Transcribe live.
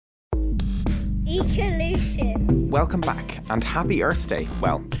Ecolution. Welcome back and happy Earth Day.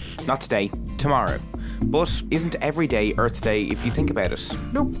 Well, not today, tomorrow. But isn't every day Earth Day if you think about it?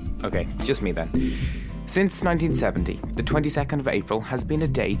 Nope. Okay, just me then. Since 1970, the 22nd of April has been a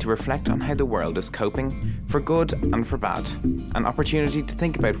day to reflect on how the world is coping, for good and for bad. An opportunity to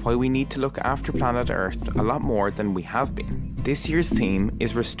think about why we need to look after planet Earth a lot more than we have been. This year's theme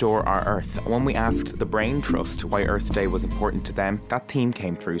is Restore Our Earth, and when we asked the Brain Trust why Earth Day was important to them, that theme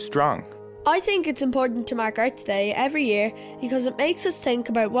came through strong. I think it's important to mark Earth Day every year because it makes us think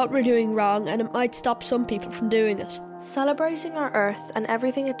about what we're doing wrong and it might stop some people from doing it. Celebrating our Earth and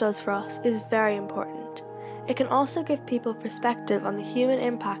everything it does for us is very important. It can also give people perspective on the human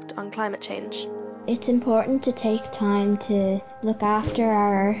impact on climate change. It's important to take time to look after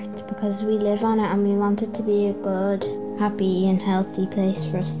our Earth because we live on it and we want it to be a good, happy and healthy place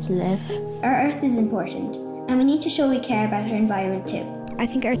for us to live. Our Earth is important and we need to show we care about our environment too. I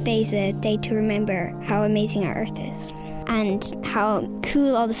think Earth Day is a day to remember how amazing our Earth is and how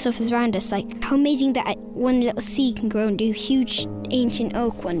cool all the stuff is around us, like how amazing that one little seed can grow into a huge ancient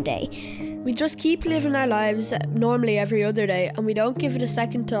oak one day. We just keep living our lives normally every other day and we don't give it a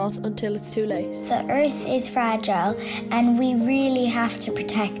second thought until it's too late. The Earth is fragile and we really have to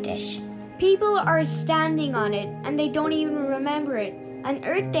protect it. People are standing on it and they don't even remember it. And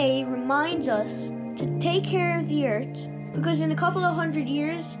Earth Day reminds us to take care of the Earth, because in a couple of 100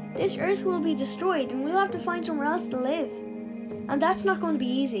 years, this Earth will be destroyed and we'll have to find somewhere else to live. And that's not going to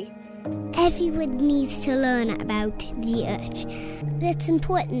be easy. Everyone needs to learn about the Earth. It's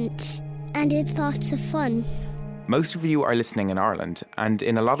important and it's lots of fun. Most of you are listening in Ireland, and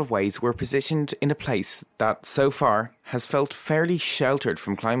in a lot of ways we're positioned in a place that so far has felt fairly sheltered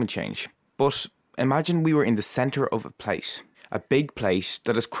from climate change. But imagine we were in the centre of a plate, a big plate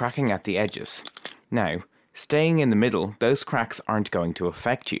that is cracking at the edges. Now, staying in the middle, those cracks aren't going to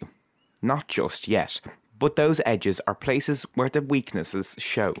affect you. Not just yet. But those edges are places where the weaknesses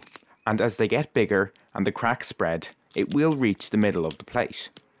show. And as they get bigger and the cracks spread, it will reach the middle of the plate.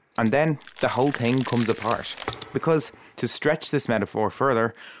 And then the whole thing comes apart. Because, to stretch this metaphor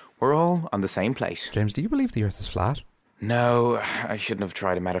further, we're all on the same plate. James, do you believe the Earth is flat? No, I shouldn't have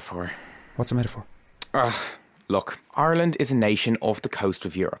tried a metaphor. What's a metaphor? Look, Ireland is a nation off the coast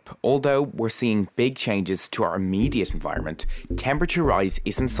of Europe. Although we're seeing big changes to our immediate environment, temperature rise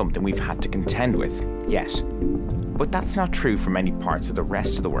isn't something we've had to contend with yet. But that's not true for many parts of the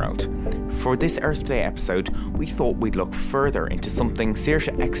rest of the world. For this Earth Day episode, we thought we'd look further into something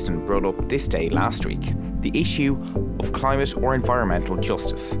Saoirse Exton brought up this day last week, the issue of climate or environmental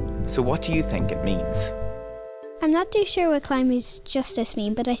justice. So what do you think it means? I'm not too sure what climate justice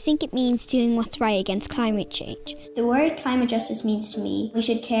means, but I think it means doing what's right against climate change. The word climate justice means to me we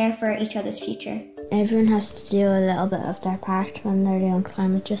should care for each other's future. Everyone has to do a little bit of their part when they're doing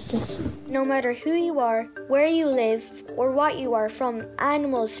climate justice. No matter who you are, where you live, or what you are, from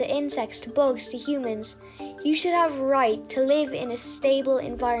animals to insects to bugs to humans, you should have a right to live in a stable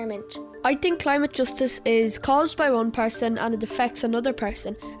environment. I think climate justice is caused by one person and it affects another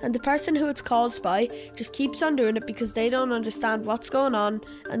person. And the person who it's caused by just keeps on doing it because they don't understand what's going on.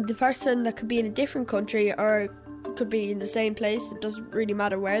 And the person that could be in a different country or could be in the same place, it doesn't really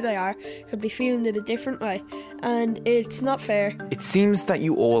matter where they are, could be feeling it a different way. And it's not fair. It seems that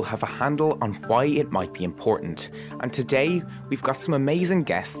you all have a handle on why it might be important. And today, we've got some amazing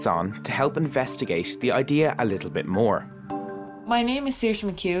guests on to help investigate the idea a little bit more. My name is Saoirse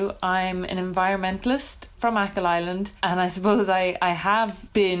McHugh. I'm an environmentalist from Achill Island, and I suppose I have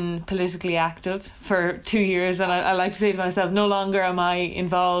been politically active for 2 years, and I like to say to myself, no longer am I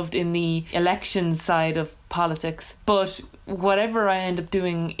involved in the election side of politics, but whatever I end up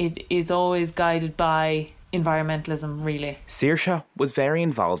doing, it is always guided by environmentalism, really. Saoirse was very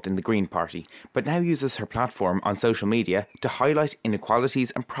involved in the Green Party, but now uses her platform on social media to highlight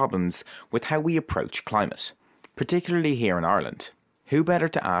inequalities and problems with how we approach climate, particularly here in Ireland. Who better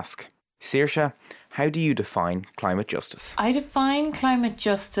to ask? Saoirse, how do you define climate justice? I define climate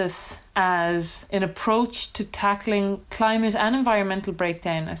justice as an approach to tackling climate and environmental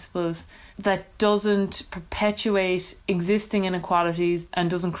breakdown, I suppose, that doesn't perpetuate existing inequalities and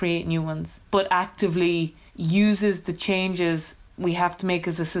doesn't create new ones, but actively uses the changes we have to make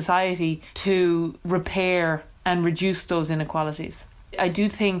as a society to repair and reduce those inequalities. I do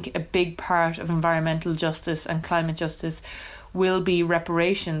think a big part of environmental justice and climate justice will be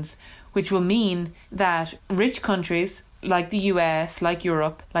reparations, which will mean that rich countries like the US, like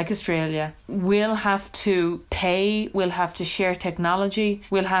Europe, like Australia, will have to pay, will have to share technology,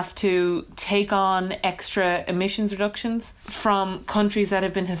 will have to take on extra emissions reductions from countries that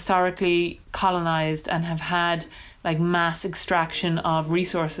have been historically colonised and have had like mass extraction of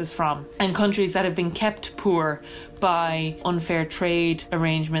resources from, and countries that have been kept poor by unfair trade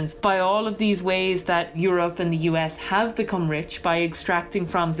arrangements, by all of these ways that Europe and the US have become rich by extracting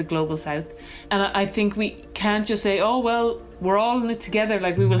from the global south. And I think we can't just say, oh well, we're all in it together.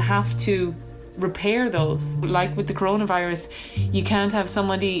 Like, we will have to repair those. Like with the coronavirus, you can't have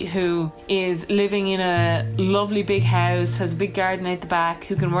somebody who is living in a lovely big house, has a big garden out the back,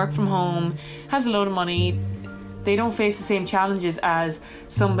 who can work from home, has a load of money. They don't face the same challenges as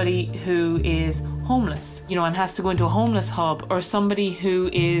somebody who is homeless, and has to go into a homeless hub, or somebody who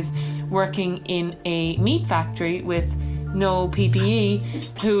is working in a meat factory with no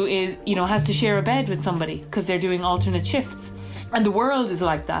PPE, who is, has to share a bed with somebody because they're doing alternate shifts. And the world is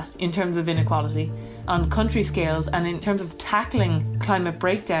like that in terms of inequality on country scales, and in terms of tackling climate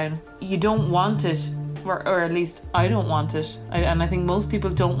breakdown. You don't want it, or at least I don't want it, and I think most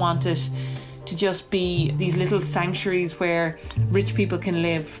people don't want it to just be these little sanctuaries where rich people can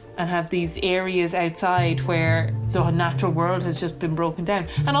live, and have these areas outside where the natural world has just been broken down.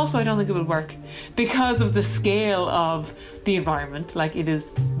 And also, I don't think it will work because of the scale of the environment. Like, it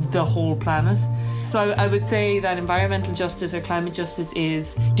is the whole planet. So I would say that environmental justice or climate justice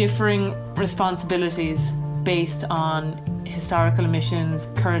is differing responsibilities based on historical emissions,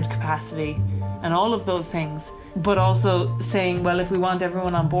 current capacity, and all of those things. But also saying, well, if we want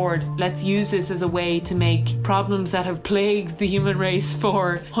everyone on board, let's use this as a way to make problems that have plagued the human race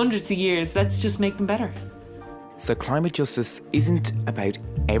for hundreds of years, let's just make them better. So climate justice isn't about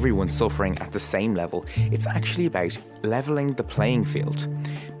everyone suffering at the same level. It's actually about levelling the playing field,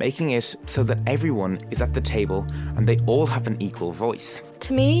 making it so that everyone is at the table and they all have an equal voice.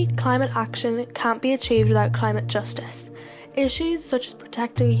 To me, climate action can't be achieved without climate justice. Issues such as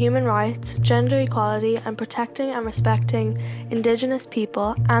protecting human rights, gender equality, and protecting and respecting Indigenous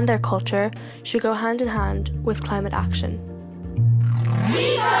people and their culture should go hand in hand with climate action.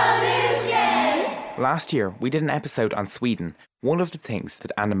 Last year, we did an episode on Sweden. One of the things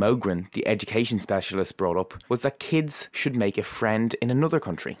that Anna Mogren, the education specialist, brought up was that kids should make a friend in another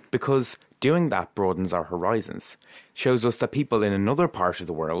country, because doing that broadens our horizons, shows us that people in another part of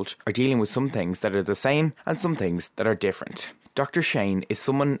the world are dealing with some things that are the same and some things that are different. Dr. Shane is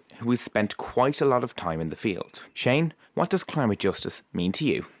someone who has spent quite a lot of time in the field. Shane, what does climate justice mean to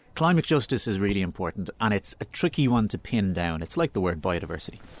you? Climate justice is really important, and it's a tricky one to pin down. It's like the word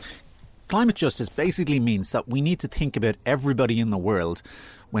biodiversity. Climate justice basically means that we need to think about everybody in the world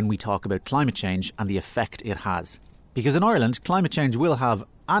when we talk about climate change and the effect it has. Because in Ireland, climate change will have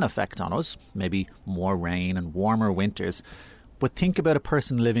an effect on us, maybe more rain and warmer winters. But think about a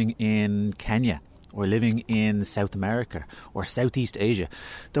person living in Kenya, or living in South America or Southeast Asia.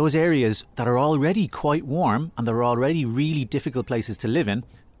 Those areas that are already quite warm and they're already really difficult places to live in.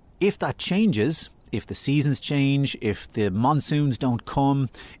 If that changes, if the seasons change, if the monsoons don't come,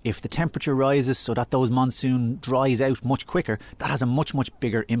 if the temperature rises so that those monsoon dries out much quicker, that has a much, much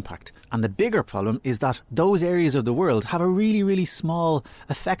bigger impact. And the bigger problem is that those areas of the world have a really, really small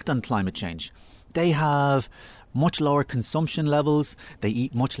effect on climate change. They have much lower consumption levels. They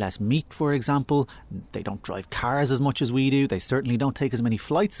eat much less meat, for example. They don't drive cars as much as we do. They certainly don't take as many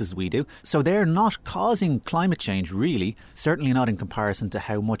flights as we do. So they're not causing climate change, really, certainly not in comparison to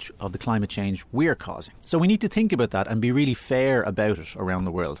how much of the climate change we're causing. So we need to think about that and be really fair about it around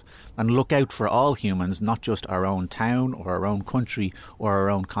the world and look out for all humans, not just our own town or our own country or our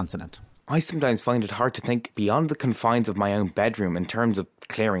own continent. I sometimes find it hard to think beyond the confines of my own bedroom in terms of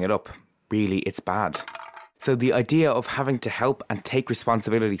clearing it up. Really, it's bad. So the idea of having to help and take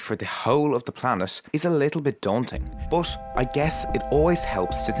responsibility for the whole of the planet is a little bit daunting. But I guess it always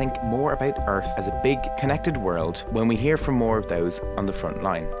helps to think more about Earth as a big, connected world when we hear from more of those on the front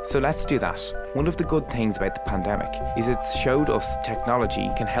line. So let's do that. One of the good things about the pandemic is it's showed us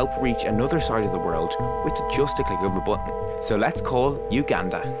technology can help reach another side of the world with just a click of a button. So let's call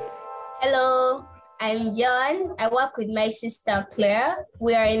Uganda. Hello. I'm John. I work with my sister Claire.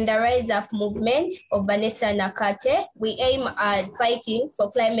 We are in the Rise Up movement of Vanessa Nakate. We aim at fighting for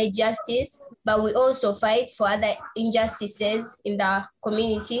climate justice, but we also fight for other injustices in the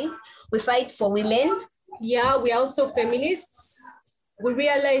community. We fight for women. Yeah, we are also feminists. We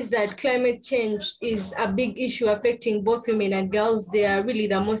realize that climate change is a big issue affecting both women and girls. They are really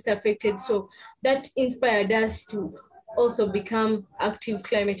the most affected. So that inspired us to also become active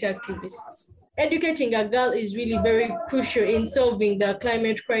climate activists. Educating a girl is really very crucial in solving the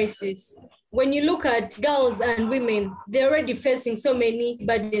climate crisis. When you look at girls and women, they're already facing so many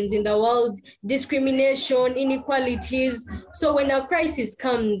burdens in the world, discrimination, inequalities. So when a crisis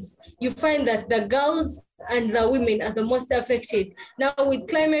comes, you find that the girls and the women are the most affected. Now with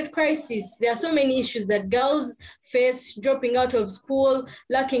climate crisis, there are so many issues that girls face: dropping out of school,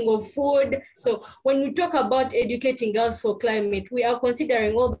 lacking of food. So when we talk about educating girls for climate, we are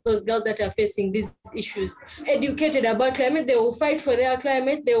considering all those girls that are facing these issues. Educated about climate, they will fight for their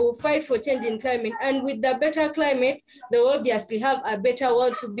climate, they will fight for changing climate, and with the better climate, they will obviously have a better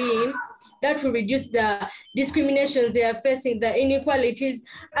world to be in. That will reduce the discriminations they are facing, the inequalities.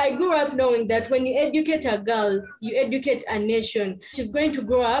 I grew up knowing that when you educate a girl, you educate a nation. She's going to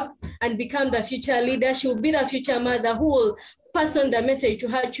grow up and become the future leader. She will be the future mother who will pass on the message to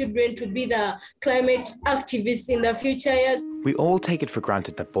her children to be the climate activists in the future years. We all take it for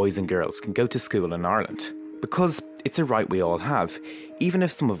granted that boys and girls can go to school in Ireland, because it's a right we all have, even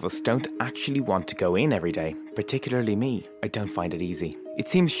if some of us don't actually want to go in every day. Particularly me, I don't find it easy. It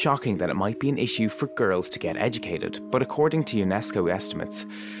seems shocking that it might be an issue for girls to get educated, but according to UNESCO estimates,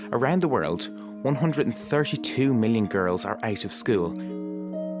 around the world, 132 million girls are out of school.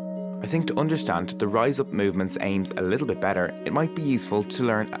 I think to understand the Rise Up movement's aims a little bit better, it might be useful to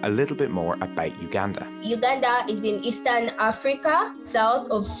learn a little bit more about Uganda. Uganda is in Eastern Africa, south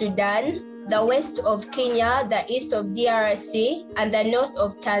of Sudan, the west of Kenya, the east of DRC, and the north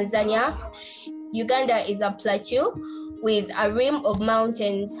of Tanzania. Uganda is a plateau with a rim of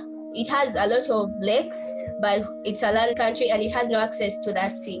mountains. It has a lot of lakes, but it's a land country and it has no access to the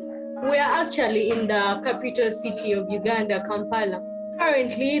sea. We are actually in the capital city of Uganda, Kampala.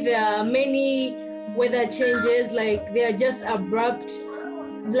 Currently, there are many weather changes, like they are just abrupt.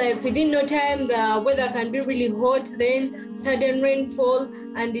 Like within no time, the weather can be really hot, then sudden rainfall,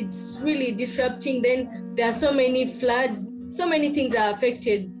 and it's really disrupting. Then there are so many floods, so many things are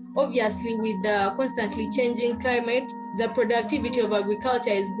affected. Obviously, with the constantly changing climate, the productivity of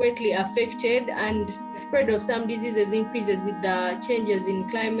agriculture is greatly affected, and the spread of some diseases increases with the changes in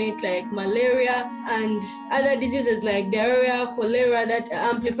climate, like malaria and other diseases like diarrhea, cholera, that are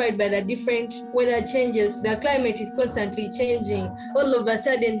amplified by the different weather changes. The climate is constantly changing. All of a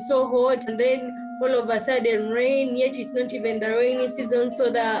sudden so hot, and then all of a sudden rain, yet it's not even the rainy season. So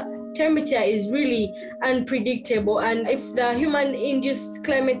the temperature is really unpredictable, and if the human-induced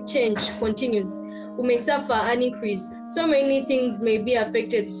climate change continues, we may suffer an increase. So many things may be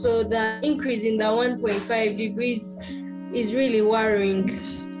affected, so the increase in the 1.5 degrees is really worrying.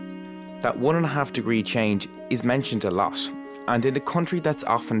 That 1.5 degree change is mentioned a lot, and in a country that's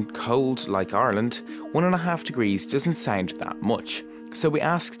often cold like Ireland, 1.5 degrees doesn't sound that much. So we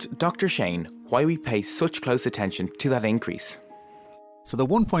asked Dr. Shane why we pay such close attention to that increase. So the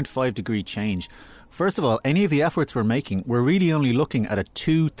 1.5 degree change, first of all, any of the efforts we're making, we're really only looking at a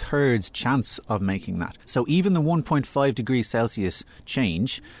 2/3 chance of making that. So even the 1.5 degrees Celsius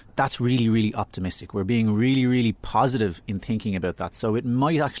change, that's really, really optimistic. We're being really, really positive in thinking about that. So it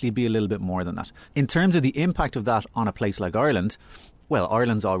might actually be a little bit more than that. In terms of the impact of that on a place like Ireland, well,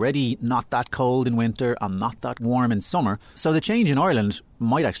 Ireland's already not that cold in winter and not that warm in summer. So the change in Ireland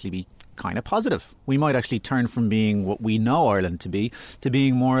might actually be kind of positive. We might actually turn from being what we know Ireland to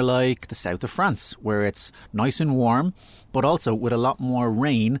being more like the south of France, where it's nice and warm, but also with a lot more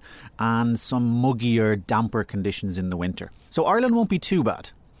rain and some muggier, damper conditions in the winter. So Ireland won't be too bad.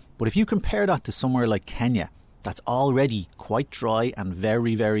 But if you compare that to somewhere like Kenya, that's already quite dry and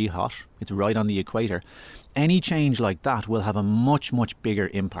very, very hot, it's right on the equator, any change like that will have a much, much bigger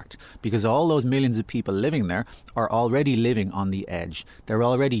impact, because all those millions of people living there are already living on the edge. They're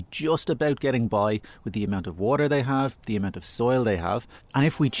already just about getting by with the amount of water they have, the amount of soil they have. And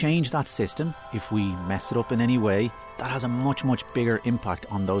if we change that system, if we mess it up in any way, that has a much, much bigger impact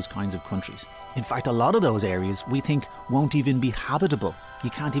on those kinds of countries. In fact, a lot of those areas we think won't even be habitable. You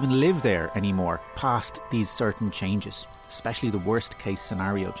can't even live there anymore past these certain changes, especially the worst case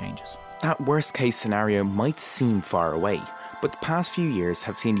scenario changes. That worst case scenario might seem far away, but the past few years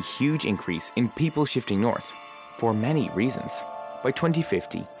have seen a huge increase in people shifting north, for many reasons. By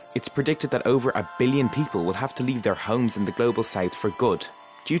 2050, it's predicted that over 1 billion people will have to leave their homes in the global south for good,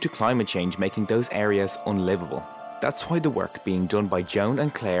 due to climate change making those areas unlivable. That's why the work being done by Joan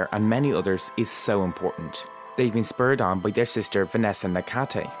and Claire and many others is so important. They've been spurred on by their sister Vanessa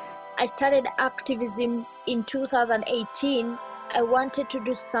Nakate. I started activism in 2018. I wanted to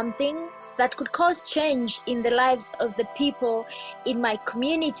do something that could cause change in the lives of the people in my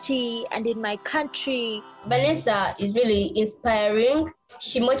community and in my country. Vanessa is really inspiring.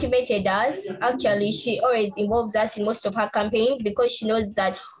 She motivated us. Actually, she always involves us in most of her campaigns because she knows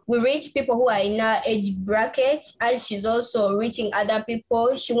that we reach people who are in our age bracket, as she's also reaching other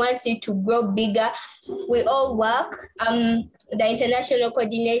people. She wants it to grow bigger. We all work. The international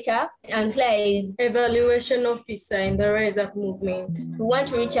coordinator, and Claire is evaluation officer in the Rise Up movement. We want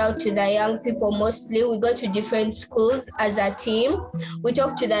to reach out to the young people mostly. We go to different schools as a team. We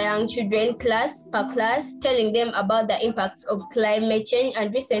talk to the young children class per class, telling them about the impacts of climate change.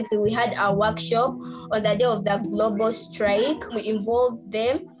 And recently we had a workshop on the day of the global strike. We involved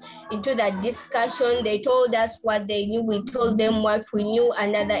them into that discussion. They told us what they knew. We told them what we knew.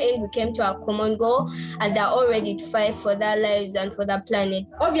 And at the end, we came to a common goal, and they're all ready to fight for their lives and for the planet.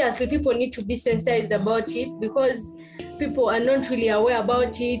 Obviously, people need to be sensitized about it because people are not really aware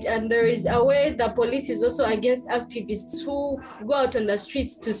about it, and there is a way the police is also against activists who go out on the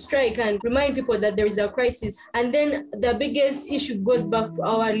streets to strike and remind people that there is a crisis. And then the biggest issue goes back to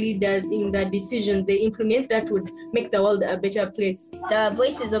our leaders in the decisions they implement that would make the world a better place. The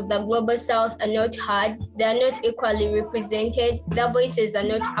voices of the global south are not heard. They are not equally represented. Their voices are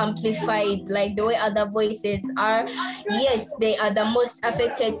not amplified like the way other voices are, yet they are the most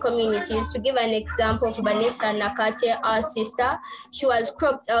affected communities. To give an example of Vanessa Nakate, our sister, she was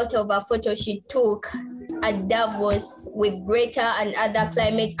cropped out of a photo she took at Davos with Greta and other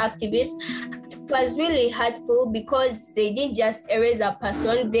climate activists. It was really hurtful because they didn't just erase a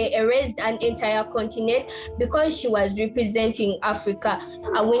person, they erased an entire continent because she was representing Africa,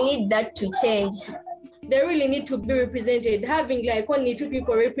 and we need that to change. They really need to be represented. Having like only 2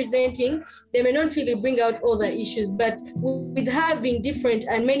 people representing, they may not really bring out all the issues, but with having different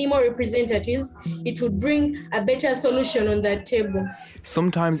and many more representatives, it would bring a better solution on that table.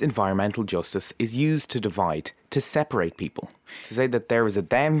 Sometimes environmental justice is used to divide, to separate people, to say that there is a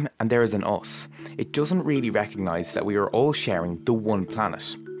them and there is an us. It doesn't really recognise that we are all sharing the one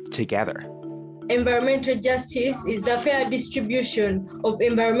planet, together. Environmental justice is the fair distribution of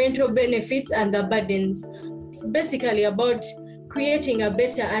environmental benefits and the burdens. It's basically about creating a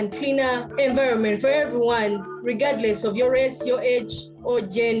better and cleaner environment for everyone, regardless of your race, your age, or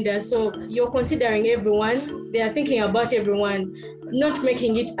gender. So you're considering everyone, they are thinking about everyone, not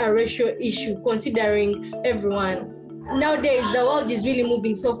making it a racial issue, considering everyone. Nowadays, the world is really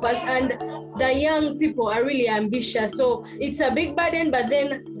moving so fast, and the young people are really ambitious. So it's a big burden, but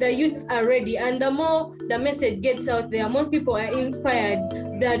then the youth are ready. And the more the message gets out there, more people are inspired.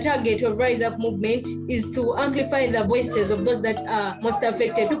 The target of Rise Up movement is to amplify the voices of those that are most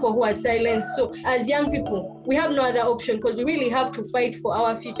affected, people who are silenced. So as young people, we have no other option because we really have to fight for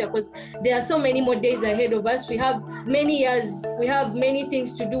our future because there are so many more days ahead of us. We have many years, we have many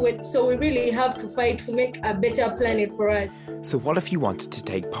things to do with. So we really have to fight to make a better planet for us. So what if you wanted to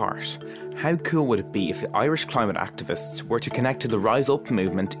take part? How cool would it be if the Irish climate activists were to connect to the Rise Up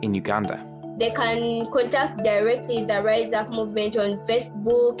movement in Uganda? They can contact directly the Rise Up movement on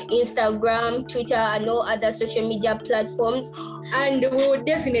Facebook, Instagram, Twitter, and all other social media platforms. And we would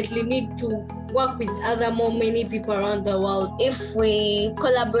definitely need to work with many people around the world. If we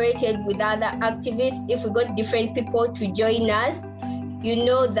collaborated with other activists, if we got different people to join us,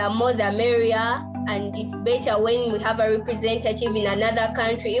 the more the merrier. And it's better when we have a representative in another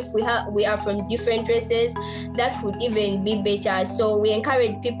country. If we are from different races, that would even be better. So we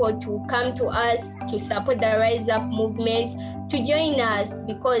encourage people to come to us, to support the Rise Up movement, to join us,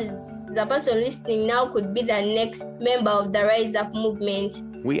 because the person listening now could be the next member of the Rise Up movement.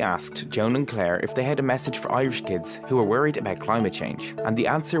 We asked Joan and Claire if they had a message for Irish kids who are worried about climate change, and the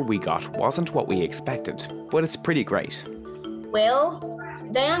answer we got wasn't what we expected, but it's pretty great. Well,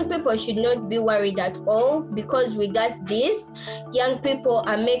 the young people should not be worried at all because we got this. Young people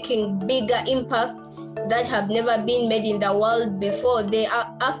are making bigger impacts that have never been made in the world before. They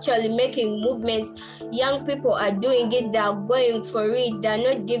are actually making movements. Young people are doing it. They are going for it. They are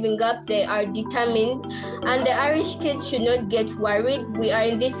not giving up. They are determined. And the Irish kids should not get worried. We are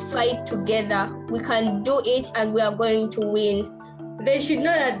in this fight together. We can do it and we are going to win. They should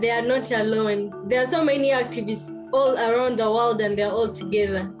know that they are not alone. There are so many activists all around the world and they're all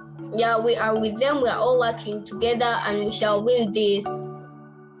together. Yeah, we are with them. We are all working together and we shall win this.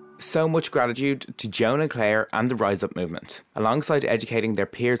 So much gratitude to Joan and Claire and the Rise Up movement. Alongside educating their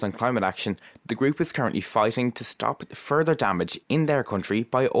peers on climate action, the group is currently fighting to stop further damage in their country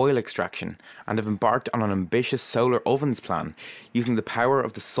by oil extraction and have embarked on an ambitious solar ovens plan, using the power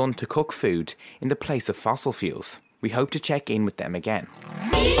of the sun to cook food in the place of fossil fuels. We hope to check in with them again.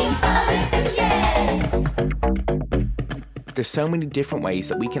 There's so many different ways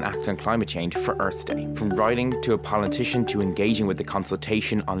that we can act on climate change for Earth Day, from writing to a politician to engaging with the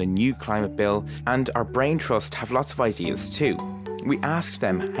consultation on a new climate bill, and our Brain Trust have lots of ideas too. We asked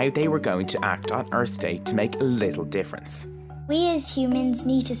them how they were going to act on Earth Day to make a little difference. We as humans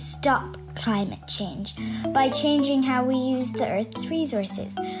need to stop climate change by changing how we use the Earth's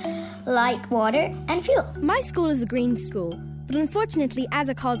resources, like water and fuel. My school is a green school, but unfortunately, as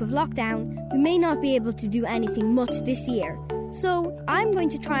a cause of lockdown, we may not be able to do anything much this year. So I'm going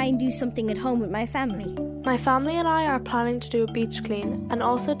to try and do something at home with my family. My family and I are planning to do a beach clean and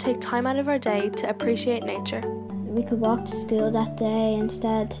also take time out of our day to appreciate nature. We could walk to school that day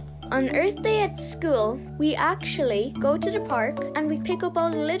instead. On Earth Day at school, we actually go to the park and we pick up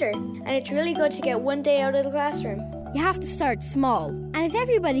all the litter. And it's really good to get one day out of the classroom. You have to start small. And if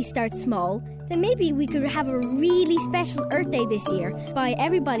everybody starts small, then maybe we could have a really special Earth Day this year by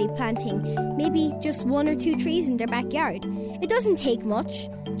everybody planting maybe just 1 or 2 trees in their backyard. It doesn't take much,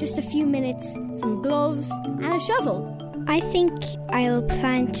 just a few minutes, some gloves and a shovel. I think I'll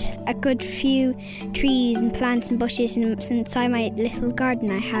plant a good few trees and plants and bushes inside my little garden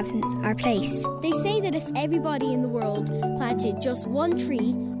I have in our place. They say that if everybody in the world planted just 1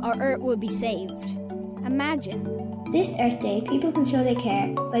 tree, our Earth would be saved. Imagine. This Earth Day, people can show they care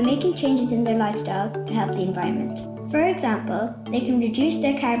by making changes in their lifestyle to help the environment. For example, they can reduce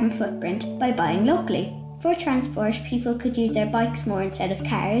their carbon footprint by buying locally. For transport, people could use their bikes more instead of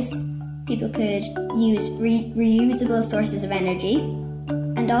cars. People could use reusable sources of energy.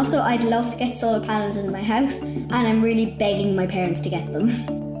 And also, I'd love to get solar panels in my house, and I'm really begging my parents to get them.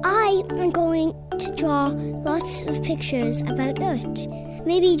 I am going to draw lots of pictures about Earth.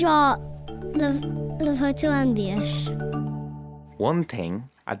 Maybe draw the photo on the Earth. One thing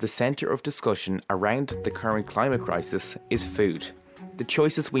at the centre of discussion around the current climate crisis is food. The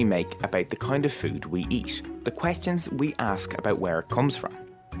choices we make about the kind of food we eat. The questions we ask about where it comes from.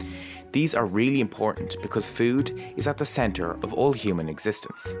 These are really important because food is at the centre of all human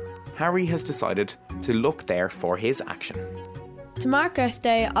existence. Harry has decided to look there for his action. To mark Earth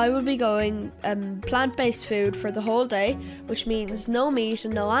Day, I will be going plant-based food for the whole day, which means no meat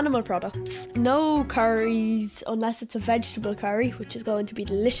and no animal products. No curries, unless it's a vegetable curry, which is going to be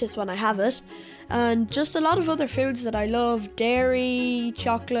delicious when I have it. And just a lot of other foods that I love, dairy,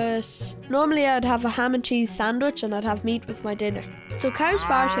 chocolate. Normally I'd have a ham and cheese sandwich and I'd have meat with my dinner. So cows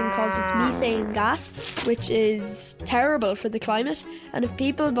farting causes methane gas, which is terrible for the climate. And if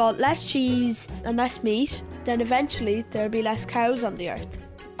people bought less cheese and less meat, then eventually there'll be less cows on the earth.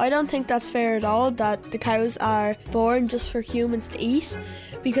 I don't think that's fair at all that the cows are born just for humans to eat,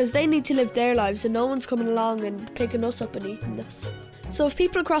 because they need to live their lives and no one's coming along and picking us up and eating us. So if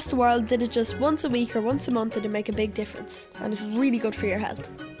people across the world did it just once a week or once a month, it'd make a big difference, and it's really good for your health.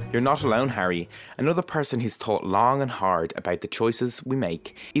 You're not alone, Harry. Another person who's thought long and hard about the choices we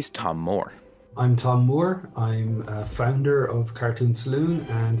make is Tom Moore. I'm Tom Moore. I'm a founder of Cartoon Saloon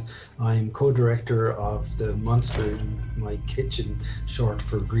and I'm co-director of the Monster in My Kitchen short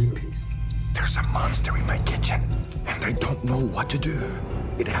for Greenpeace. There's a monster in my kitchen and I don't know what to do.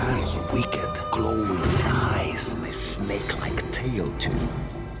 It has wicked, glowing eyes and a snake-like tail too.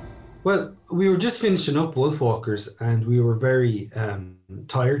 Well, we were just finishing up Wolfwalkers and we were very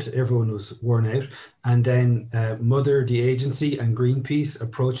tired. Everyone was worn out. And then Mother, the agency, and Greenpeace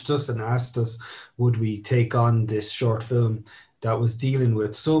approached us and asked us, would we take on this short film that was dealing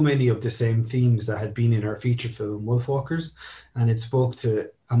with so many of the same themes that had been in our feature film, Wolfwalkers. And it spoke to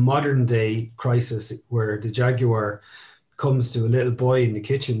a modern day crisis where the jaguar comes to a little boy in the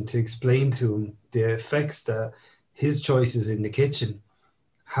kitchen to explain to him the effects that his choices in the kitchen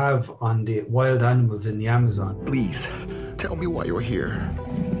have on the wild animals in the Amazon. Please, tell me why you're here.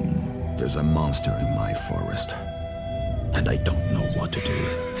 There's a monster in my forest, and I don't know what to do.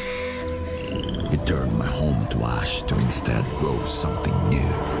 It turned my home to ash to instead grow something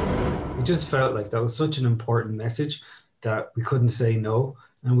new. We just felt like that was such an important message that we couldn't say no,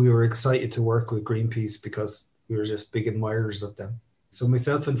 and we were excited to work with Greenpeace because we were just big admirers of them. So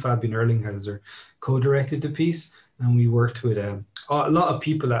myself and Fabian Erlinghauser co-directed the piece, and we worked with a lot of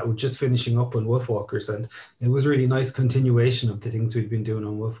people that were just finishing up on Wolfwalkers, and it was really nice continuation of the things we'd been doing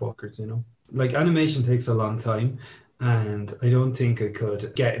on Wolfwalkers, you know. Like, animation takes a long time, and I don't think I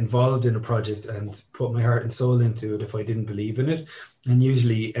could get involved in a project and put my heart and soul into it if I didn't believe in it. And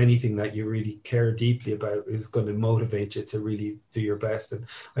usually anything that you really care deeply about is going to motivate you to really do your best. And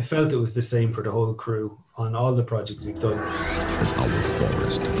I felt it was the same for the whole crew on all the projects we've done. As our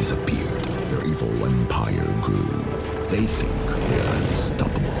forest disappeared, their evil empire grew. They think they're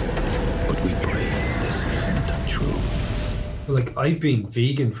unstoppable, but we pray this isn't true. Like, I've been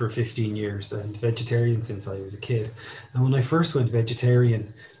vegan for 15 years and vegetarian since I was a kid. And when I first went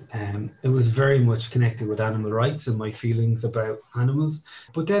vegetarian, it was very much connected with animal rights and my feelings about animals.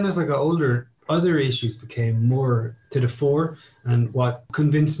 But then as I got older, other issues became more to the fore, And what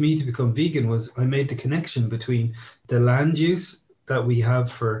convinced me to become vegan was I made the connection between the land use that we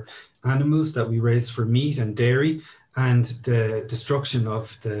have for animals that we raise for meat and dairy and the destruction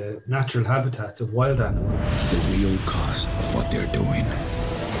of the natural habitats of wild animals. The real cost of what they're doing.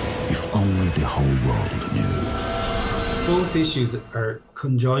 If only the whole world knew. Both issues are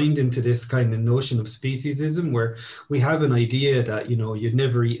conjoined into this kind of notion of speciesism, where we have an idea that, you'd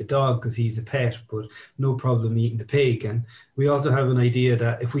never eat a dog because he's a pet, but no problem eating the pig. And we also have an idea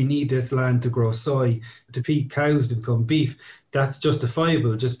that if we need this land to grow soy, to feed cows to become beef, that's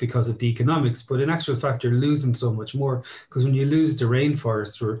justifiable just because of the economics. But in actual fact, you're losing so much more, because when you lose the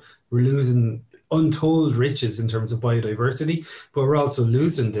rainforest, we're losing untold riches in terms of biodiversity, but we're also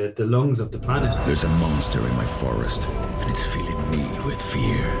losing the lungs of the planet. There's a monster in my forest, and it's filling me with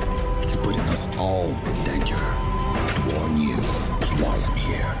fear. It's putting us all in danger. To warn you is why I'm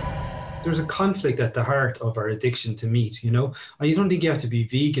here. There's a conflict at the heart of our addiction to meat, I don't think you have to be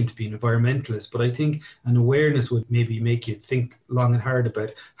vegan to be an environmentalist, but I think an awareness would maybe make you think long and hard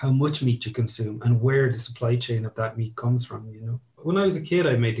about how much meat you consume and where the supply chain of that meat comes from, When I was a kid,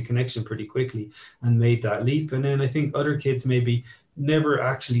 I made the connection pretty quickly and made that leap. And then I think other kids maybe never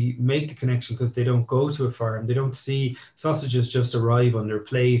actually make the connection because they don't go to a farm. They don't see sausages just arrive on their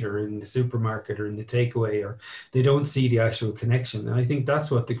plate or in the supermarket or in the takeaway, or they don't see the actual connection. And I think that's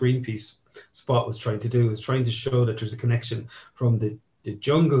what the Greenpeace spot was trying to do, is trying to show that there's a connection from the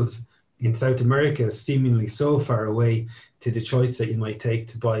jungles in South America, seemingly so far away, to the choice that you might take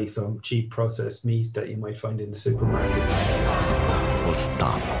to buy some cheap processed meat that you might find in the supermarket. We'll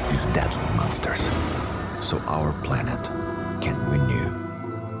stop these deadly monsters so our planet can renew.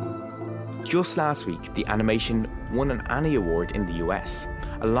 Just last week, the animation won an Annie Award in the US,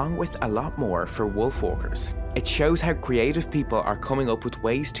 along with a lot more for Wolfwalkers. It shows how creative people are coming up with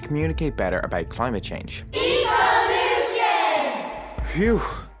ways to communicate better about climate change. Evolution! Phew!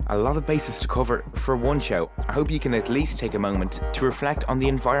 A lot of bases to cover for one show. I hope you can at least take a moment to reflect on the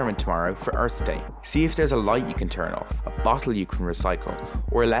environment tomorrow for Earth Day. See if there's a light you can turn off, a bottle you can recycle,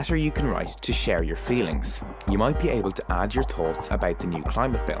 or a letter you can write to share your feelings. You might be able to add your thoughts about the new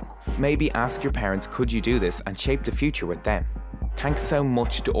climate bill. Maybe ask your parents, could you do this, and shape the future with them. Thanks so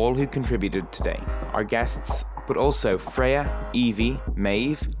much to all who contributed today. Our guests, but also Freya, Evie,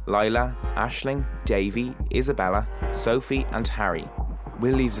 Maeve, Lila, Aisling, Davy, Isabella, Sophie and Harry.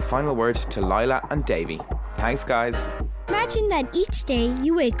 We'll leave the final word to Lila and Davy. Thanks, guys. Imagine that each day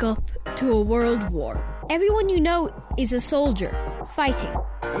you wake up to a world war. Everyone you know is a soldier fighting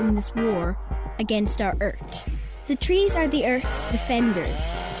in this war against our Earth. The trees are the Earth's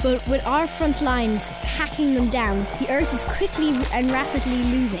defenders, but with our front lines hacking them down, the Earth is quickly and rapidly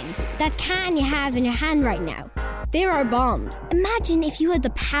losing. That can you have in your hand right now, there are bombs. Imagine if you had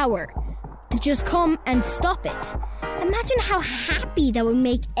the power to just come and stop it. Imagine how happy that would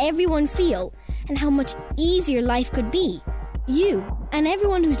make everyone feel and how much easier life could be. You and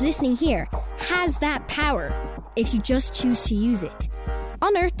everyone who's listening here has that power if you just choose to use it.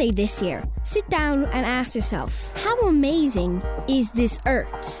 On Earth Day this year, sit down and ask yourself, how amazing is this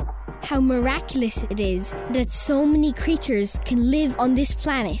Earth? How miraculous it is that so many creatures can live on this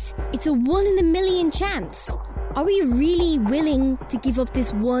planet. It's a 1 in a million chance. Are we really willing to give up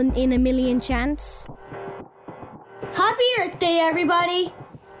this 1 in a million chance? Happy Earth Day, everybody!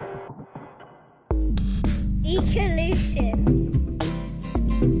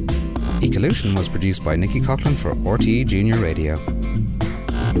 Ecolution was produced by Nikki Coughlin for RTE Junior Radio.